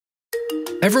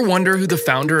Ever wonder who the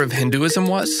founder of Hinduism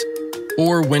was?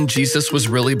 Or when Jesus was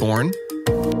really born?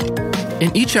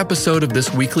 In each episode of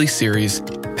this weekly series,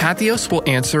 Patheos will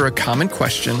answer a common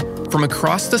question from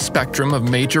across the spectrum of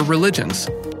major religions.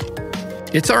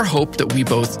 It's our hope that we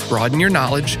both broaden your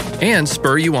knowledge and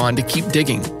spur you on to keep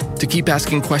digging, to keep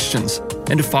asking questions,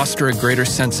 and to foster a greater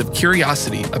sense of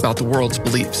curiosity about the world's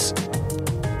beliefs.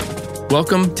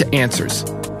 Welcome to Answers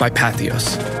by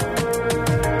Patheos.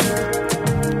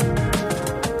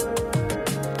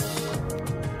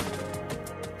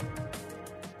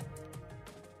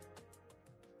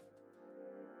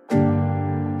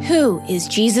 Who is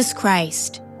Jesus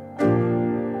Christ?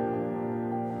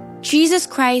 Jesus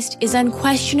Christ is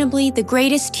unquestionably the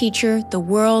greatest teacher the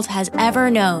world has ever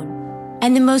known,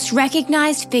 and the most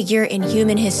recognized figure in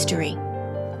human history.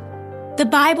 The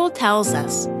Bible tells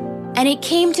us, "And it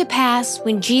came to pass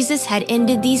when Jesus had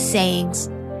ended these sayings,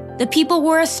 the people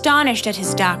were astonished at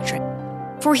his doctrine,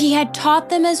 for he had taught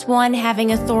them as one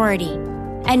having authority,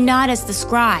 and not as the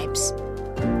scribes."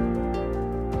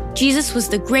 Jesus was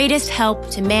the greatest help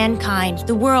to mankind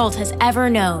the world has ever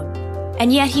known,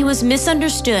 and yet he was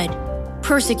misunderstood,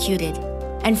 persecuted,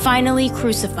 and finally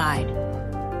crucified.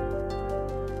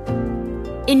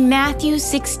 In Matthew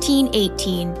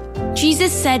 16:18,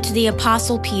 Jesus said to the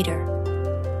Apostle Peter,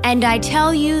 "And I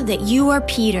tell you that you are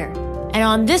Peter, and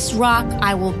on this rock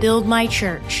I will build my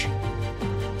church."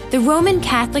 The Roman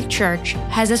Catholic Church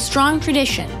has a strong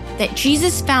tradition that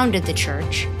Jesus founded the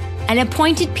church and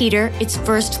appointed Peter its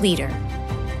first leader.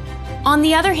 On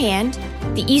the other hand,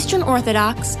 the Eastern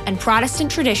Orthodox and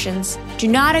Protestant traditions do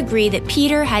not agree that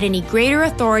Peter had any greater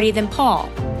authority than Paul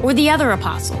or the other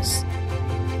apostles.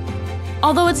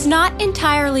 Although it's not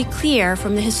entirely clear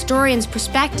from the historian's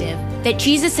perspective that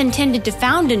Jesus intended to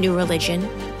found a new religion,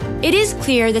 it is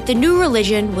clear that the new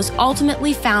religion was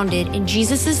ultimately founded in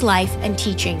Jesus' life and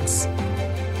teachings.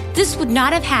 This would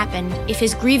not have happened if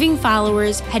his grieving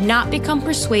followers had not become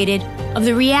persuaded of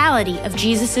the reality of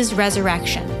Jesus'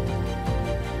 resurrection.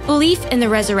 Belief in the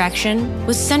resurrection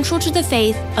was central to the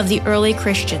faith of the early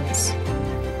Christians.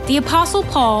 The Apostle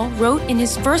Paul wrote in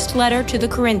his first letter to the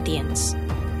Corinthians,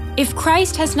 "If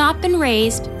Christ has not been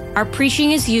raised, our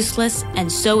preaching is useless, and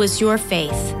so is your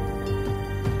faith."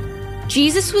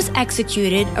 Jesus was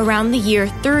executed around the year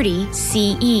 30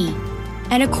 CE,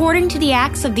 and according to the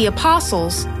Acts of the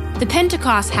Apostles, the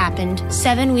Pentecost happened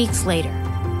 7 weeks later.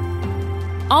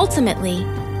 Ultimately,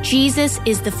 Jesus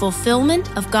is the fulfillment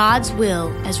of God's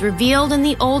will as revealed in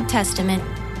the Old Testament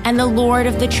and the Lord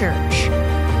of the Church.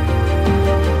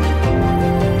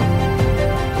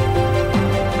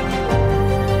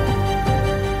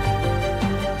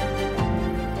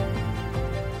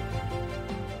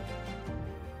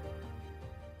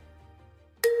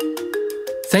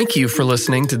 Thank you for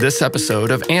listening to this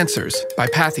episode of Answers by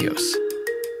Patheos.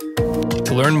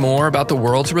 To learn more about the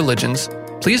world's religions,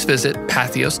 please visit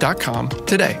patheos.com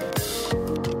today.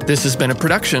 This has been a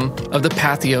production of the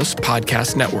Patheos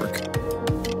Podcast Network.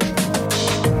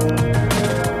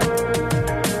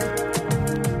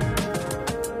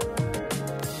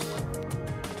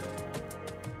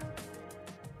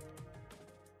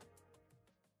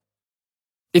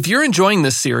 If you're enjoying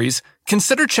this series,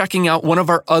 consider checking out one of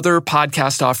our other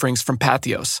podcast offerings from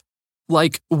Patheos,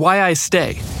 like Why I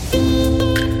Stay.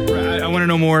 I want to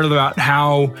know more about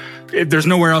how there's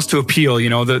nowhere else to appeal. You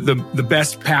know, the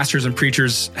best pastors and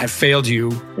preachers have failed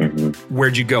you. Mm-hmm.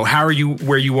 Where'd you go? How are you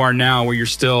where you are now, where you're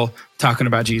still talking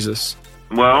about Jesus?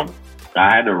 Well,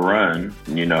 I had to run,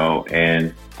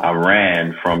 and I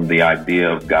ran from the idea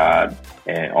of God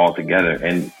and altogether.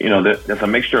 And, there's a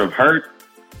mixture of hurt,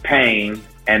 pain,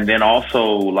 and then also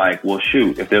like, well,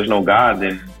 shoot, if there's no God,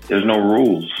 then there's no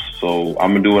rules. So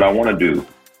I'm going to do what I want to do.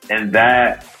 And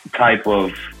that type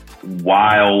of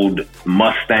wild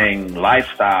Mustang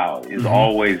lifestyle is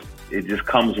always, it just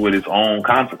comes with its own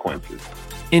consequences.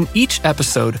 In each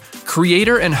episode,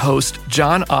 creator and host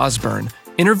John Osborne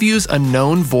interviews a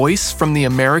known voice from the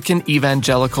American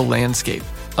evangelical landscape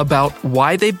about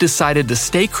why they've decided to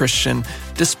stay Christian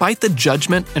despite the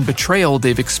judgment and betrayal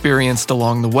they've experienced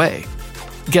along the way.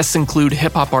 Guests include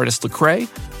hip-hop artist Lecrae,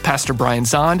 Pastor Brian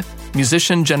Zahnd,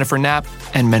 musician Jennifer Knapp,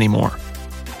 and many more.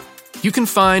 You can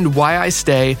find Why I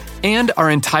Stay and our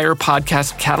entire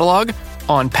podcast catalog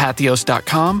on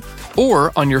patheos.com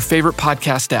or on your favorite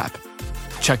podcast app.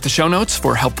 Check the show notes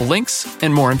for helpful links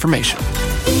and more information.